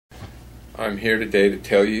I'm here today to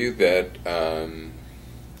tell you that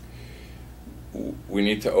we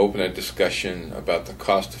need to open a discussion about the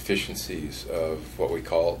cost efficiencies of what we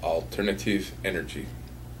call alternative energy.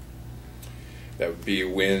 That would be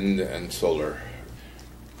wind and solar.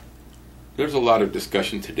 There's a lot of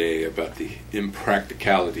discussion today about the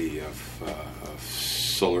impracticality of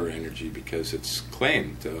solar energy because it's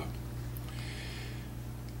claimed that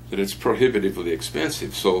it's prohibitively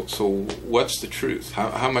expensive. So what's the truth?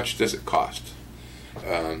 How much does it cost?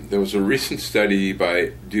 There was a recent study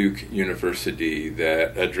by Duke University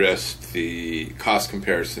that addressed the cost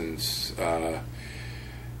comparisons,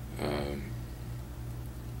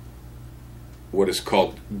 what is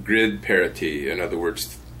called grid parity. In other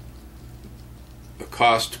words, the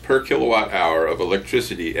cost per kilowatt hour of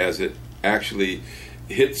electricity as it actually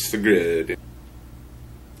hits the grid.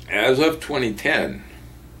 As of 2010,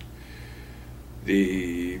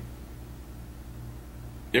 the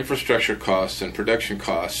infrastructure costs and production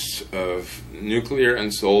costs of nuclear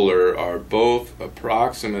and solar are both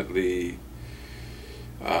approximately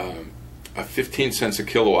 15 cents a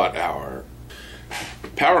kilowatt hour.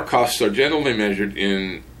 Power costs are generally measured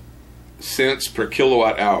in cents per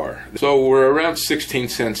kilowatt hour. So we're around 16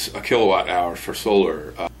 cents a kilowatt hour for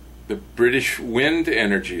solar. The British Wind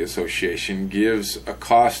Energy Association gives a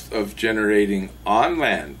cost of generating on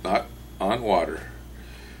land, not on water,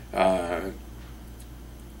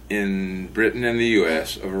 in Britain and the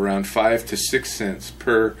US of around 5 to 6 cents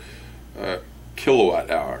per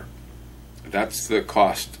kilowatt hour. That's the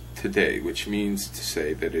cost today, which means to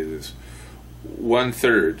say that it is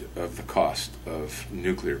 1/3 of the cost of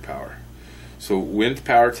nuclear power. So wind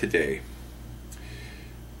power today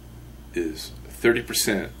is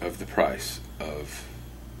 30% of the price of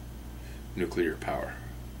nuclear power.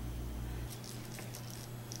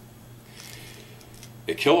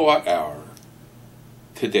 A kilowatt hour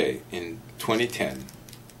today in 2010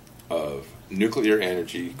 of nuclear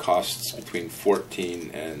energy costs between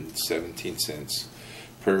 14 and 17 cents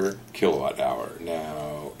per kilowatt hour.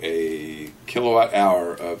 Now, a kilowatt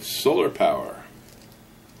hour of solar power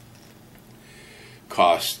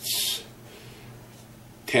costs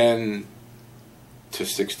 10 to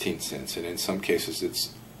 16 cents, and in some cases it's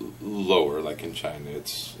lower, like in China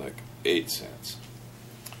it's like 8 cents.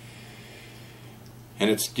 And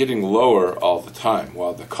it's getting lower all the time,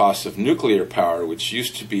 while the cost of nuclear power, which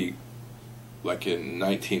used to be, like in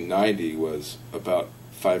 1990, was about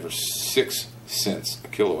 5 or 6 cents a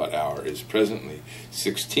kilowatt hour, is presently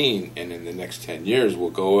 16, and in the next 10 years will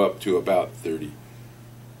go up to about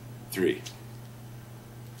 33.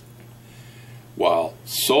 While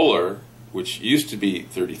solar, which used to be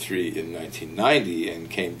 33 in 1990 and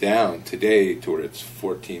came down today toward its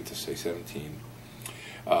 14 to say 17,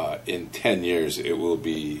 in 10 years it will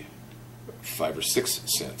be 5 or 6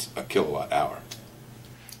 cents a kilowatt hour.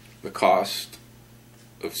 The cost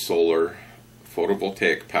of solar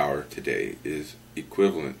photovoltaic power today is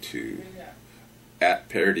equivalent to, at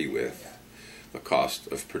parity with, the cost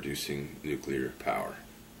of producing nuclear power.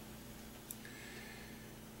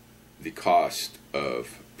 The cost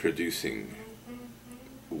of producing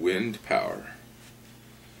wind power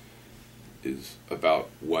is about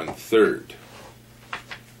 1/3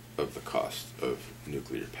 of the cost of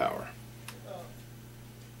nuclear power.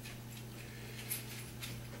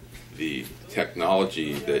 The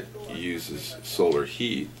technology that uses solar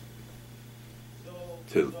heat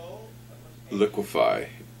to liquefy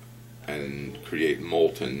and create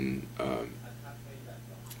molten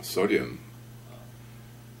sodium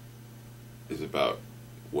is about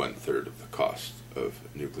 1/3 of the cost of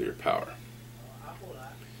nuclear power.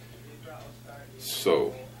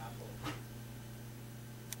 So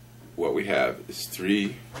what we have is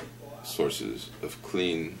 3 sources of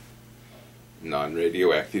clean,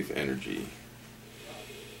 non-radioactive energy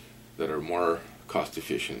that are more cost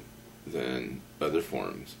efficient than other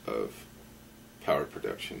forms of power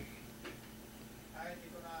production.